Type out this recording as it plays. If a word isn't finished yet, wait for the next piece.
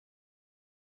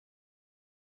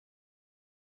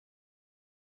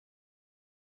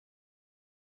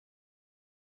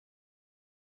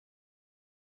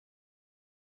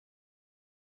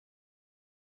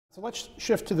So let's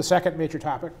shift to the second major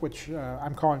topic, which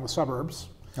I'm calling the suburbs.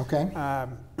 Okay.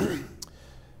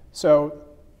 So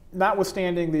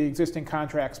notwithstanding the existing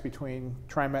contracts between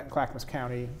TriMet and Clackamas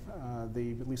County,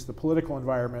 at least the political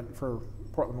environment for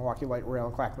Portland, Milwaukee Light Rail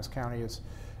in Clackamas County has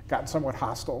gotten somewhat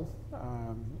hostile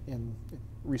in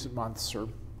recent months or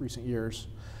recent years.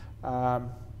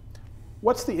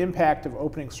 What's the impact of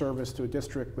opening service to a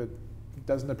district that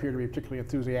doesn't appear to be particularly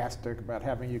enthusiastic about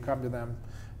having you come to them?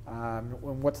 And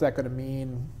what's that going to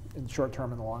mean in the short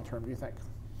term and the long term, do you think?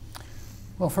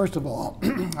 Well, first of all,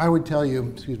 I would tell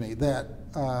you, that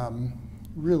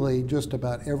really just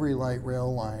about every light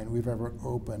rail line we've ever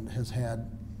opened has had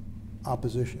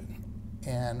opposition.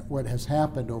 And what has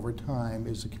happened over time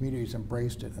is the community's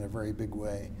embraced it in a very big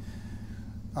way.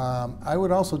 I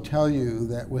would also tell you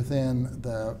that within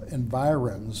the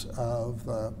environs of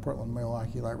the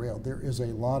Portland-Milwaukee Light Rail, there is a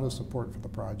lot of support for the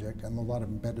project and a lot of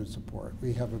embedded support.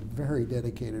 We have a very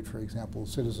dedicated, for example,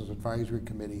 Citizens Advisory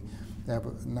Committee. They have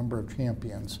a number of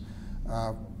champions,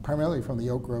 primarily from the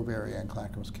Oak Grove area in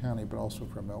Clackamas County, but also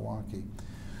from Milwaukee.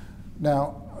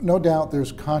 Now, no doubt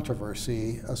there's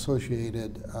controversy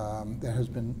associated that has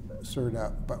been stirred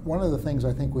up, but one of the things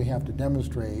I think we have to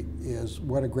demonstrate is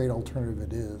what a great alternative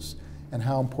it is and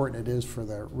how important it is for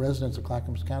the residents of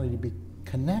Clackamas County to be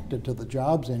connected to the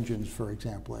jobs engines, for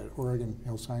example, at Oregon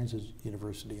Health Sciences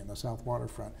University in the South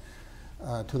Waterfront,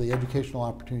 to the educational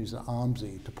opportunities at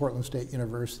OMSI, to Portland State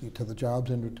University, to the jobs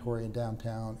inventory in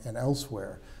downtown and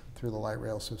elsewhere through the light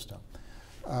rail system.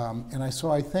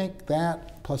 So I think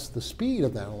that, plus the speed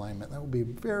of that alignment, that will be a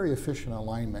very efficient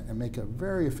alignment and make a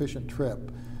very efficient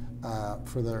trip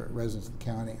for the residents of the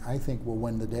county. I think will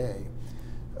win the day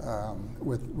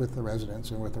with the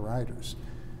residents and with the riders.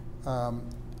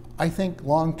 I think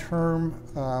long term,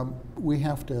 we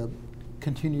have to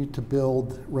continue to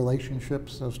build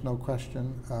relationships, there's no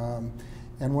question.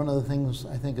 And one of the things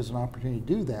I think is an opportunity to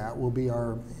do that will be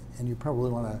our, and you probably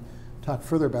want to talk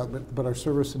further about, but our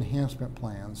service enhancement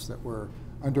plans that we're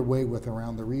underway with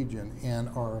around the region, and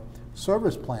our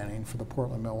service planning for the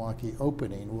Portland-Milwaukee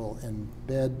opening will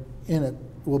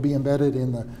be embedded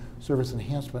in the service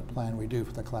enhancement plan we do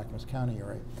for the Clackamas County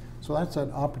area. So that's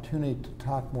an opportunity to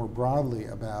talk more broadly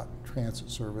about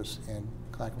transit service in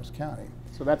Clackamas County.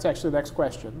 So that's actually the next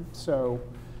question. So,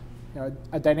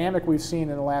 a dynamic we've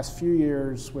seen in the last few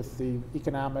years with the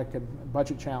economic and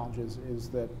budget challenges is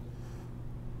that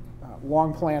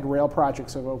long-planned rail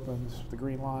projects have opened, the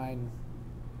Green Line,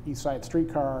 East Side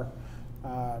Streetcar,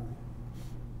 and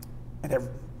have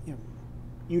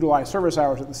utilized service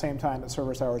hours at the same time that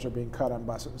service hours are being cut on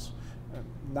buses.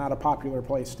 Not a popular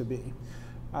place to be.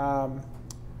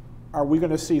 Are we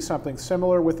going to see something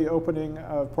similar with the opening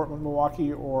of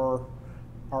Portland-Milwaukee, or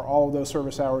are all of those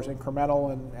service hours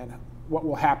incremental, and what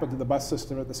will happen to the bus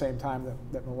system at the same time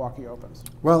that Milwaukee opens?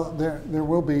 Well, there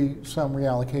will be some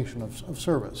reallocation of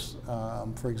service.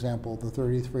 For example, the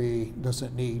 33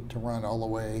 doesn't need to run all the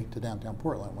way to downtown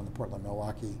Portland when the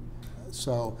Portland-Milwaukee.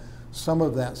 So some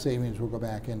of that savings will go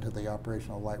back into the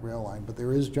operational light rail line, but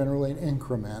there is generally an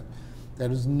increment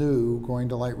that is new going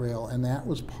to light rail, and that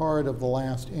was part of the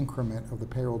last increment of the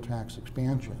payroll tax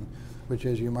expansion, which,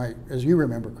 as you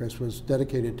remember, Chris, was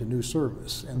dedicated to new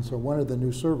service. And so one of the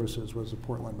new services was the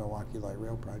Portland-Milwaukee Light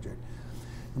Rail project.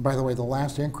 And by the way, the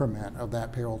last increment of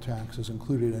that payroll tax is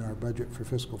included in our budget for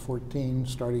fiscal 14,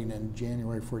 starting in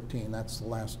January 14. That's the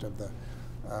last of the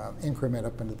increment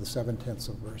up into the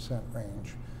 0.7%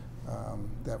 range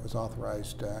that was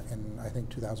authorized in, I think,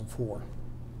 2004.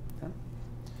 Okay.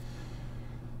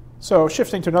 So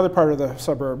shifting to another part of the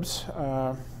suburbs,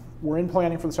 we're in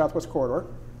planning for the Southwest Corridor.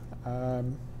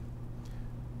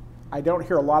 I don't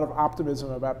hear a lot of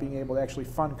optimism about being able to actually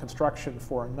fund construction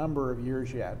for a number of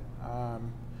years yet.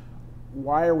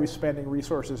 Why are we spending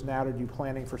resources now to do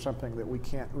planning for something that we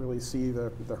can't really see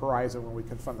the horizon when we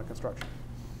can fund the construction?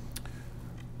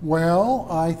 Well,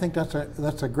 I think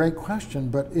that's a great question,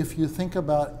 but if you think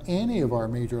about any of our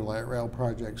major light rail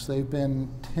projects, they've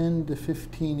been 10 to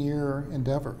 15-year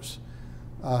endeavors.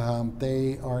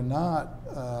 They are not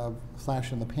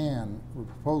flash in the pan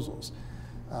proposals.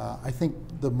 I think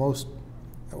the most,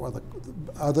 well,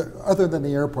 other than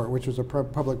the airport, which was a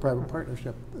public-private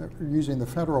partnership, using the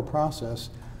federal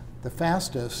process, the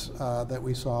fastest that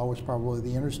we saw was probably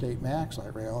the Interstate Max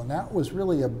Light Rail, and that was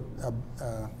really a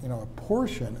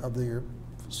portion of the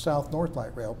South-North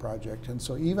Light Rail project. And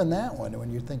so even that one, when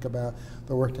you think about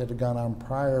the work that had gone on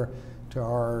prior to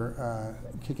our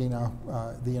kicking off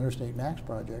the Interstate Max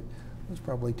project, was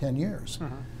probably 10 years.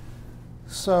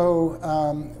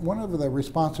 So one of the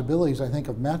responsibilities, I think,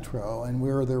 of Metro, and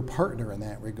we're their partner in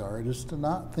that regard, is to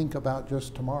not think about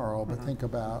just tomorrow, but think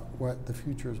about what the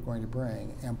future is going to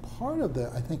bring. And part of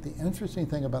I think the interesting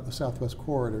thing about the Southwest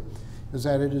Corridor is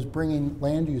that it is bringing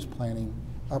land use planning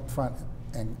up front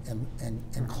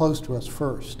and close to us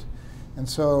first. And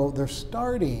so they're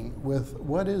starting with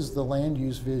what is the land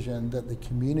use vision that the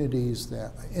communities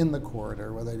that in the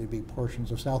corridor, whether they be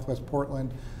portions of Southwest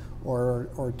Portland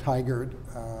or Tigard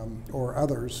or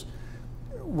others,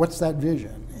 what's that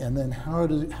vision? And then how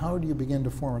do you begin to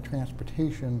form a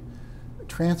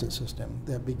transit system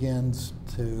that begins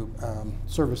to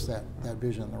service that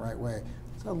vision in the right way?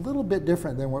 It's a little bit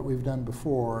different than what we've done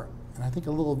before, and I think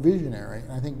a little visionary,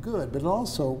 and I think good, but it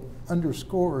also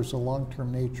underscores the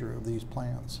long-term nature of these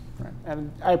plans. Right.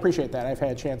 And I appreciate that. I've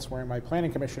had a chance wearing my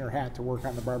planning commissioner hat to work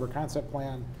on the Barber concept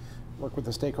plan, work with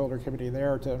the stakeholder committee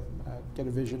there to get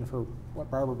a vision for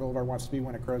what Barber Boulevard wants to be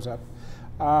when it grows up.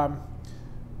 But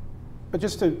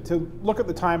just to look at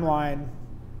the timeline,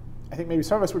 I think maybe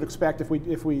some of us would expect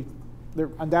they're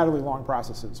undoubtedly long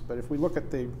processes, but if we look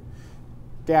at the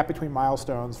gap between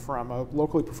milestones from a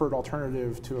locally preferred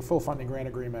alternative to a full funding grant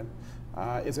agreement,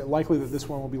 is it likely that this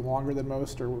one will be longer than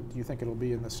most, or do you think it'll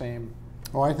be in the same?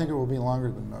 Oh, I think it will be longer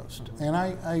than most. And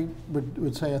I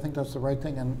would say I think that's the right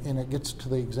thing, and it gets to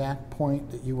the exact point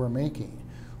that you were making,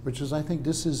 which is I think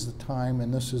this is the time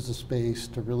and this is the space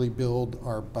to really build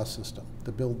our bus system,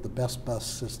 to build the best bus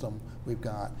system we've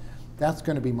got. That's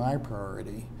going to be my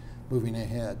priority moving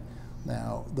ahead.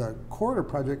 Now, the corridor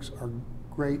projects are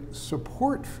great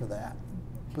support for that,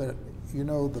 but you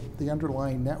know the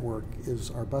underlying network is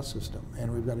our bus system,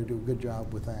 and we've got to do a good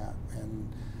job with that.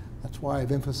 And that's why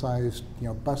I've emphasized,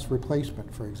 bus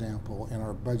replacement, for example, in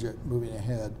our budget moving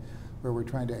ahead, where we're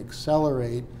trying to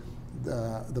accelerate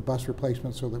the bus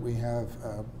replacement so that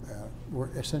we're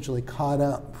essentially caught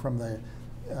up from the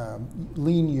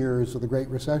lean years of the Great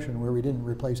Recession, where we didn't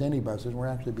replace any buses. We're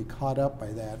actually be caught up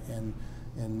by that in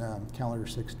calendar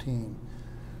 16.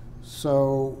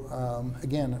 So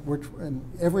again, in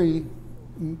every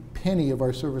penny of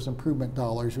our service improvement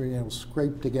dollars we're able to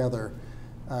scrape together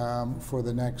for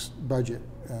the next budget,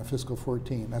 fiscal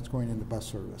 14. That's going into bus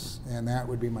service, and that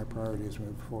would be my priority as we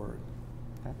move forward.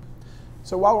 Okay.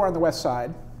 So while we're on the west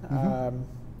side,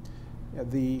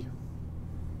 the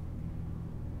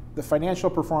financial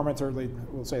performance, or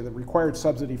we'll say the required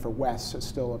subsidy for West, is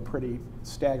still a pretty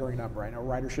staggering number. I know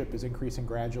ridership is increasing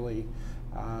gradually.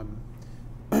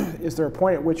 Is there a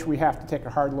point at which we have to take a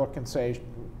hard look and say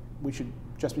we should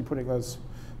just be putting those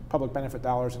public benefit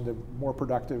dollars into more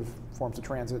productive forms of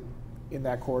transit in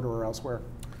that corridor or elsewhere?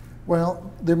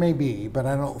 Well, there may be, but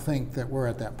I don't think that we're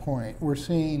at that point. We're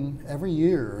seeing every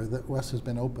year that West has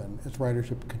been open, its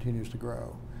ridership continues to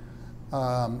grow.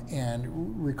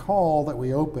 And recall that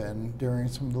we opened during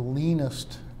some of the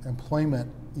leanest employment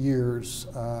years,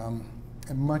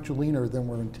 and much leaner than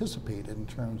were anticipated in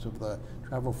terms of the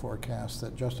travel forecasts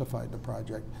that justified the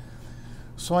project.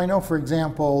 So I know, for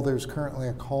example, there's currently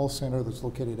a call center that's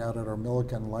located out at our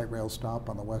Milliken light rail stop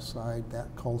on the west side.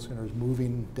 That call center is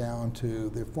moving down to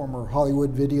the former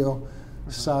Hollywood Video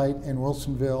site in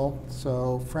Wilsonville.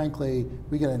 So frankly,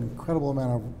 we get an incredible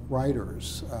amount of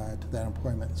riders to that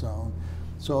employment zone.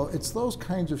 So it's those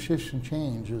kinds of shifts and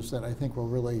changes that I think will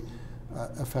really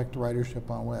affect ridership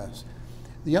on West.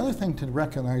 The other thing to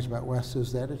recognize about West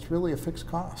is that it's really a fixed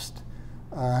cost.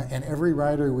 And every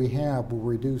rider we have will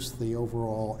reduce the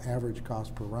overall average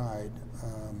cost per ride.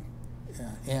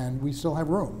 And we still have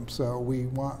room, so we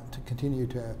want to continue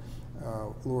to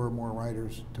lure more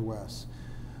riders to West.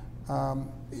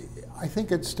 I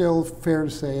think it's still fair to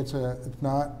say it's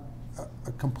not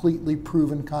a completely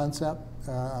proven concept,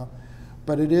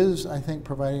 but it is, I think,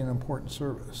 providing an important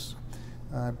service.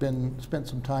 I've spent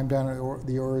some time down at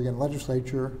the Oregon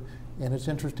legislature, and it's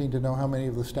interesting to know how many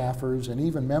of the staffers and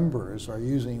even members are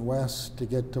using West to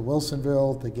get to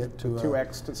Wilsonville, to get to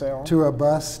 2X to Salem, to a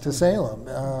bus to Salem,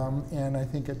 and I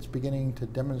think it's beginning to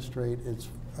demonstrate its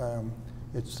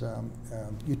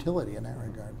utility in that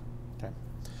regard.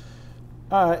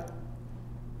 Okay.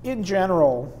 In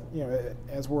general,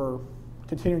 as we're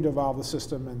continuing to evolve the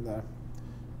system, and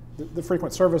the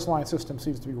frequent service line system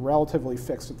seems to be relatively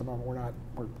fixed at the moment.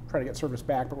 We're trying to get service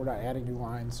back, but we're not adding new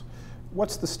lines.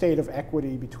 What's the state of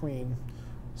equity between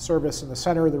service in the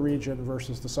center of the region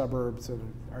versus the suburbs?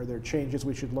 And are there changes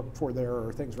we should look for there, or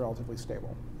are things relatively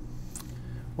stable?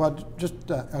 Well, just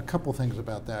a couple things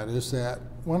about that is that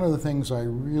one of the things I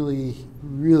really,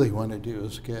 really want to do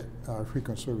is get our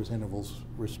frequent service intervals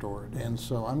restored. And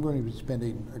so I'm going to be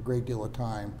spending a great deal of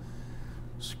time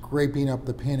scraping up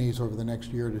the pennies over the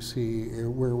next year to see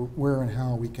where and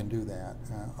how we can do that.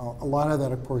 A lot of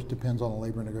that, of course, depends on the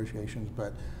labor negotiations,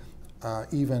 but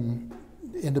even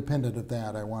independent of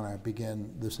that, I want to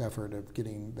begin this effort of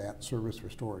getting that service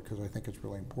restored because I think it's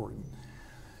really important.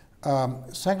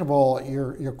 Second of all,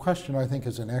 your question, I think,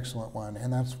 is an excellent one,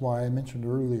 and that's why I mentioned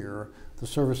earlier the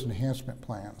service enhancement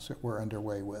plans that we're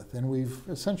underway with. And we've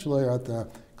essentially are at the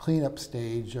cleanup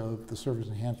stage of the service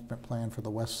enhancement plan for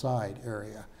the West Side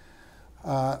area.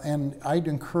 And I'd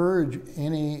encourage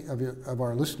any of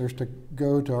our listeners to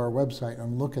go to our website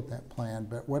and look at that plan.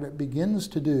 But what it begins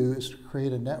to do is to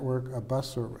create a network of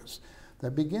bus service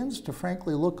that begins to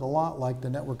frankly look a lot like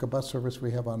the network of bus service we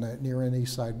have on the near and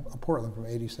east side of Portland from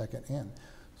 82nd in.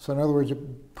 So in other words,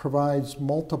 it provides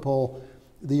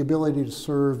the ability to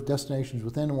serve destinations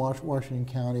within Washington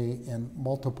County and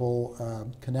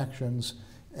multiple connections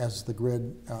as the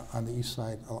grid on the east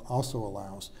side also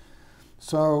allows.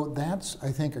 So that's,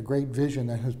 I think, a great vision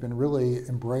that has been really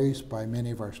embraced by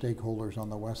many of our stakeholders on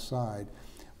the west side.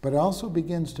 But it also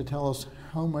begins to tell us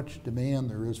how much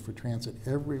demand there is for transit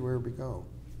everywhere we go.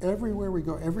 Everywhere we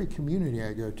go, every community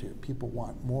I go to, people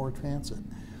want more transit.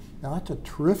 Now that's a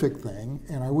terrific thing,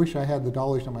 and I wish I had the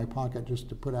dollars in my pocket just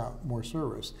to put out more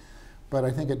service. But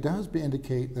I think it does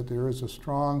indicate that there is a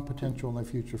strong potential in the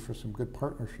future for some good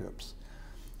partnerships.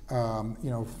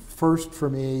 First for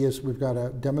me is we've got to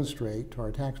demonstrate to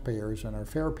our taxpayers and our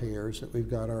fare payers that we've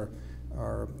got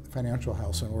our financial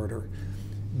house in order.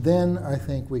 Then I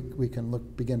think we can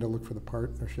begin to look for the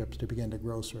partnerships to begin to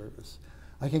grow service.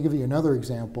 I can give you another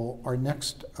example. Our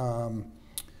next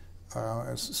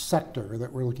sector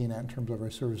that we're looking at in terms of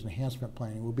our service enhancement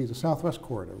planning will be the Southwest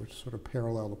Corridor, which is sort of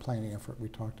parallel the planning effort we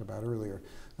talked about earlier.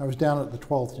 I was down at the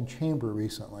 12th and Chamber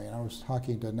recently, and I was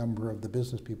talking to a number of the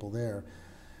business people there.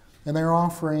 And they're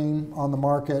offering on the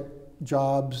market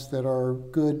jobs that are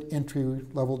good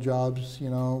entry-level jobs,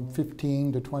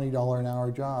 $15 to $20 an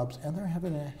hour jobs, and they're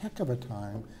having a heck of a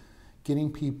time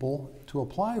getting people to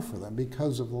apply for them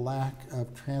because of the lack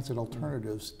of transit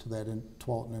alternatives to that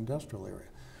Tualatin industrial area.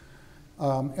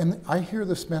 And I hear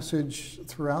this message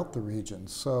throughout the region.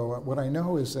 So what I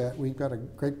know is that we've got a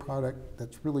great product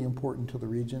that's really important to the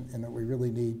region and that we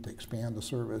really need to expand the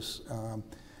service.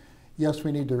 Yes,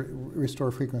 we need to restore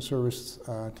frequent service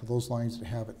to those lines that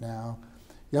have it now.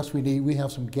 Yes, we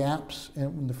have some gaps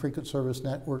in the frequent service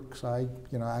network side.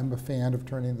 I'm a fan of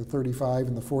turning the 35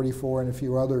 and the 44 and a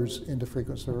few others into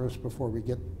frequent service before we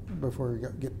get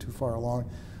too far along.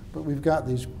 But we've got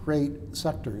these great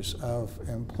sectors of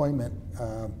employment,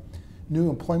 new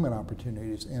employment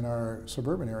opportunities in our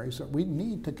suburban areas that we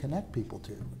need to connect people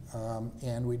to,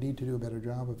 and we need to do a better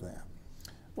job of that.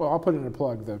 Well, I'll put in a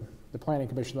plug. The Planning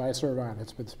Commission that I serve on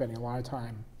has been spending a lot of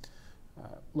time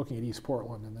looking at East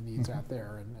Portland and the needs out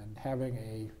there, and having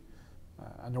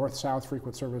a north-south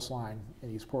frequent service line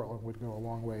in East Portland would go a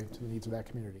long way to the needs of that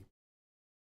community.